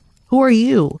out, "Who are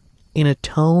you?" in a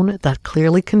tone that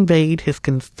clearly conveyed his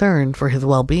concern for his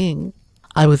well-being.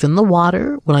 I was in the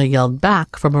water when I yelled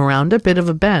back from around a bit of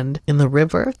a bend in the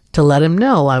river to let him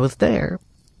know I was there.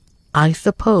 I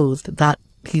supposed that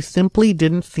he simply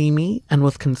didn't see me and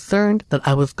was concerned that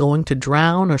I was going to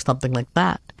drown or something like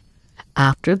that.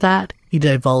 After that, he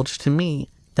divulged to me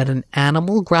that an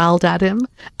animal growled at him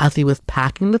as he was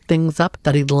packing the things up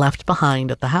that he'd left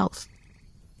behind at the house.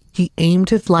 He aimed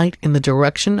his light in the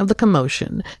direction of the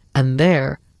commotion, and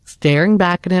there, staring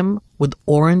back at him with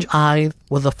orange eyes,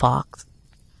 was a fox.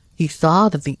 He saw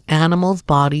that the animal's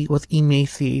body was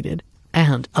emaciated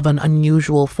and of an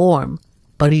unusual form,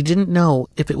 but he didn't know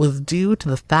if it was due to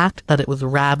the fact that it was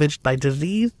ravaged by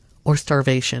disease or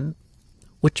starvation,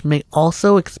 which may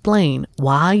also explain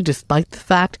why, despite the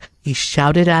fact he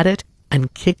shouted at it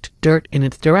and kicked dirt in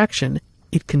its direction,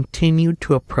 it continued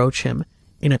to approach him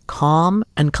in a calm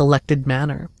and collected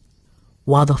manner.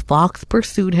 While the fox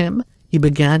pursued him, he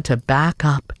began to back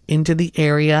up into the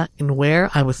area in where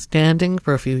I was standing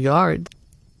for a few yards.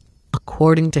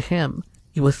 According to him,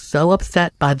 he was so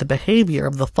upset by the behavior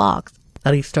of the fox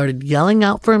that he started yelling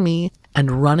out for me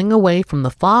and running away from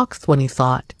the fox when he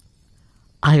saw it.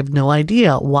 I have no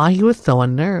idea why he was so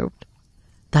unnerved.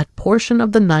 That portion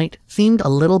of the night seemed a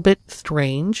little bit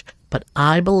strange, but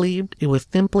I believed it was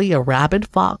simply a rabid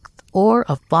fox or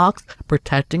a fox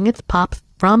protecting its pups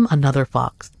from another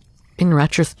fox. In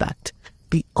retrospect,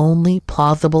 the only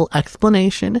plausible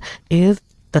explanation is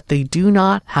that they do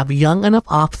not have young enough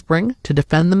offspring to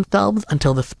defend themselves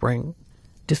until the spring.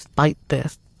 Despite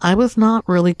this, I was not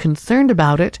really concerned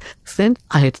about it since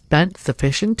I had spent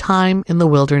sufficient time in the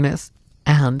wilderness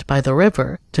and by the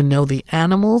river to know the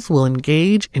animals will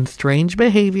engage in strange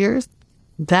behaviors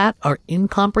that are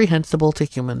incomprehensible to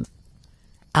humans.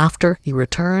 After he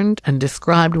returned and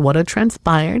described what had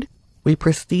transpired, we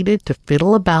proceeded to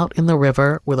fiddle about in the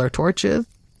river with our torches,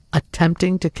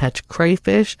 attempting to catch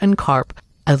crayfish and carp,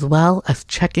 as well as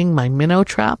checking my minnow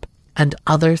trap and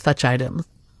other such items.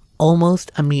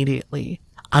 Almost immediately,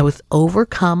 I was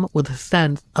overcome with a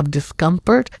sense of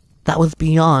discomfort that was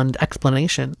beyond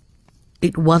explanation.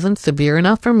 It wasn't severe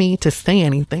enough for me to say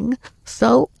anything,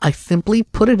 so I simply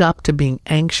put it up to being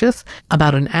anxious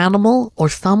about an animal or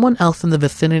someone else in the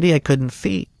vicinity I couldn't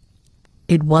see.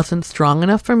 It wasn't strong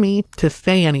enough for me to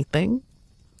say anything.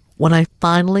 When I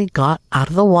finally got out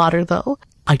of the water, though,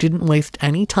 I didn't waste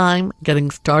any time getting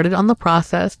started on the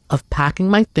process of packing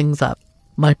my things up.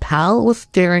 My pal was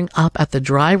staring up at the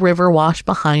dry river wash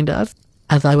behind us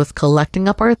as I was collecting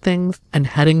up our things and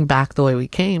heading back the way we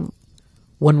came.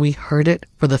 When we heard it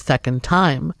for the second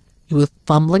time, he was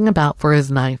fumbling about for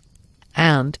his knife,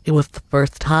 and it was the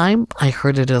first time I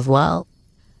heard it as well.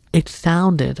 It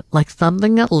sounded like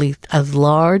something at least as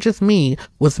large as me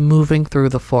was moving through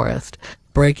the forest,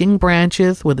 breaking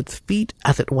branches with its feet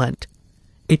as it went.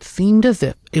 It seemed as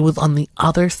if it was on the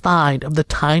other side of the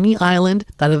tiny island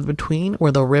that is between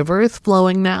where the river is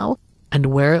flowing now and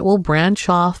where it will branch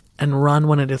off and run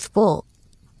when it is full,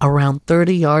 around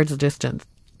 30 yards distance.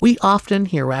 We often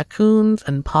hear raccoons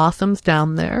and possums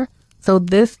down there, so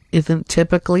this isn't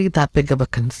typically that big of a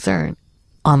concern.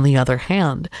 On the other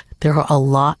hand, there are a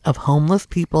lot of homeless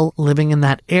people living in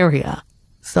that area,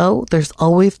 so there's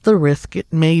always the risk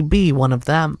it may be one of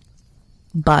them.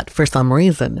 But for some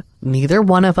reason, neither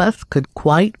one of us could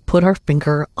quite put our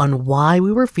finger on why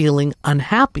we were feeling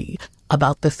unhappy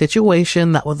about the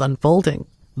situation that was unfolding.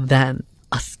 Then,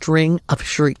 a string of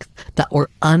shrieks that were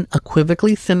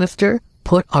unequivocally sinister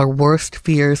put our worst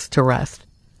fears to rest.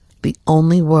 The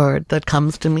only word that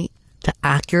comes to me to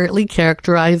accurately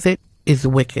characterize it is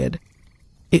wicked.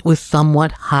 It was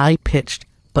somewhat high-pitched,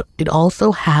 but it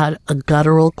also had a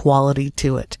guttural quality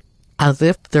to it, as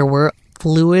if there were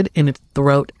fluid in its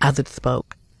throat as it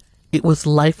spoke. It was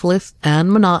lifeless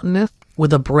and monotonous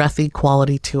with a breathy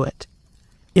quality to it.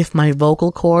 If my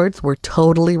vocal cords were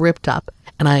totally ripped up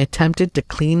and I attempted to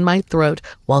clean my throat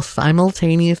while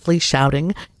simultaneously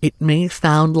shouting, it may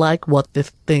sound like what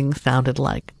this thing sounded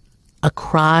like. A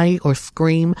cry or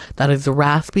scream that is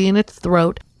raspy in its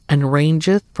throat and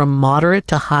ranges from moderate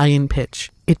to high in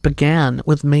pitch. It began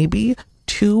with maybe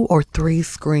 2 or 3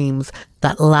 screams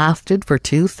that lasted for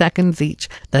 2 seconds each,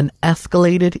 then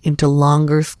escalated into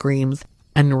longer screams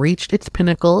and reached its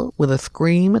pinnacle with a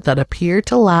scream that appeared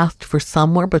to last for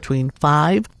somewhere between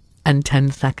 5 and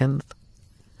 10 seconds.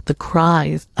 The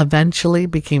cries eventually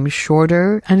became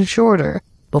shorter and shorter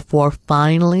before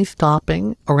finally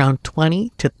stopping around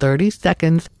 20 to 30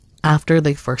 seconds after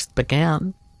they first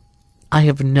began. I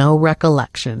have no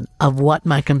recollection of what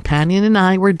my companion and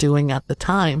I were doing at the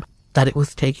time that it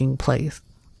was taking place.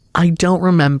 I don't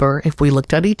remember if we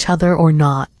looked at each other or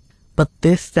not, but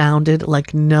this sounded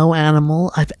like no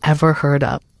animal I've ever heard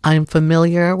of. I am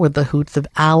familiar with the hoots of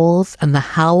owls and the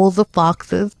howls of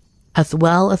foxes, as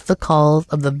well as the calls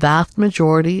of the vast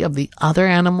majority of the other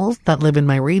animals that live in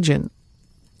my region.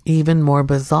 Even more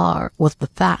bizarre was the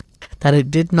fact that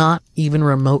it did not even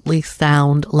remotely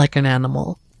sound like an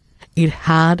animal. It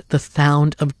had the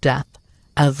sound of death,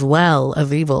 as well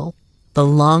as evil. The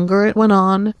longer it went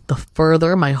on, the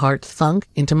further my heart sunk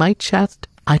into my chest.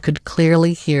 I could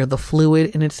clearly hear the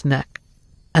fluid in its neck,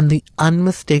 and the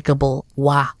unmistakable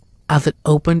wah as it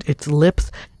opened its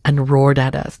lips and roared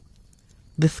at us.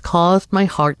 This caused my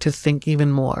heart to sink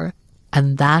even more,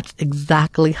 and that's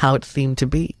exactly how it seemed to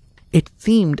be. It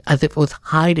seemed as if it was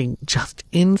hiding just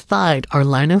inside our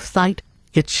line of sight,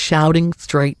 yet shouting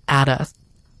straight at us.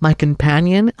 My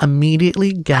companion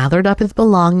immediately gathered up his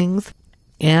belongings,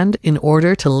 and in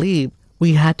order to leave,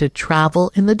 we had to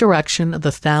travel in the direction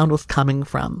the sound was coming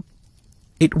from.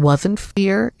 It wasn't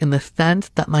fear in the sense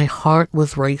that my heart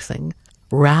was racing.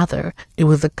 Rather, it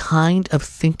was a kind of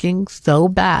sinking so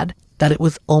bad that it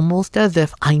was almost as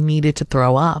if I needed to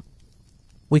throw up.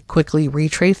 We quickly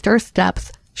retraced our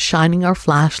steps, shining our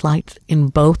flashlights in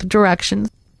both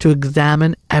directions to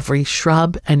examine every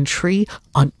shrub and tree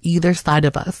on either side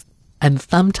of us, and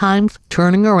sometimes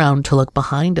turning around to look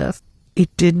behind us.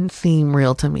 It didn't seem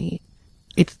real to me.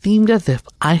 It seemed as if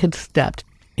I had stepped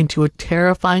into a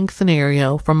terrifying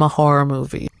scenario from a horror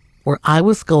movie where I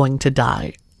was going to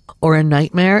die, or a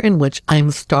nightmare in which I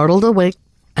am startled awake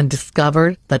and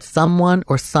discovered that someone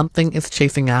or something is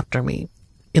chasing after me.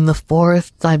 In the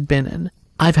forests I've been in,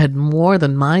 I've had more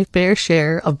than my fair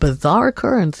share of bizarre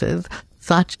occurrences,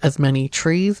 such as many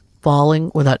trees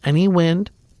falling without any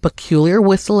wind, peculiar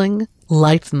whistling,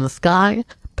 lights in the sky,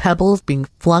 pebbles being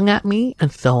flung at me,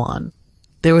 and so on.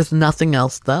 There was nothing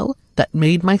else, though, that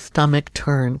made my stomach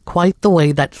turn quite the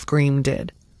way that scream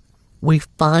did. We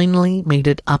finally made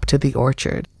it up to the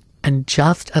orchard, and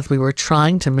just as we were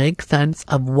trying to make sense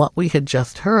of what we had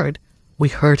just heard, we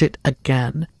heard it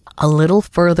again, a little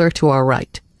further to our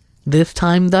right. This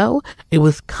time, though, it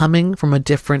was coming from a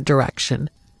different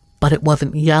direction, but it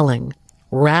wasn't yelling.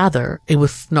 Rather, it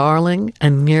was snarling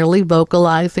and nearly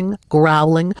vocalizing,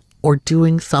 growling, or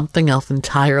doing something else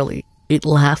entirely. It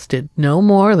lasted no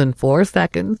more than 4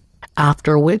 seconds,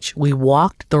 after which we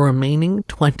walked the remaining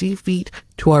 20 feet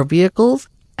to our vehicles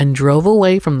and drove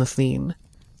away from the scene.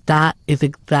 That is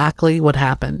exactly what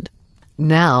happened.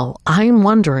 Now, I am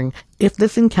wondering if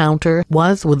this encounter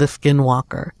was with a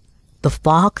skinwalker. The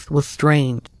fox was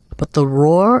strange, but the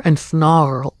roar and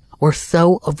snarl were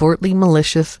so overtly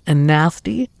malicious and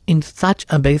nasty in such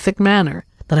a basic manner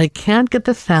that I can't get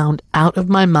the sound out of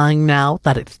my mind now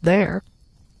that it's there.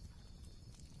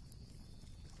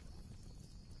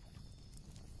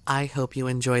 I hope you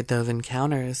enjoyed those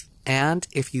encounters, and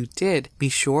if you did, be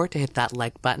sure to hit that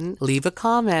like button, leave a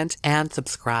comment, and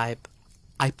subscribe.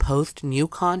 I post new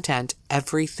content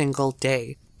every single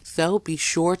day, so be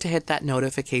sure to hit that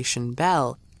notification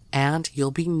bell, and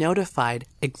you'll be notified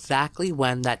exactly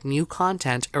when that new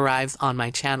content arrives on my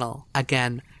channel.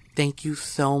 Again, thank you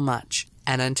so much,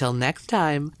 and until next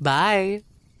time, bye!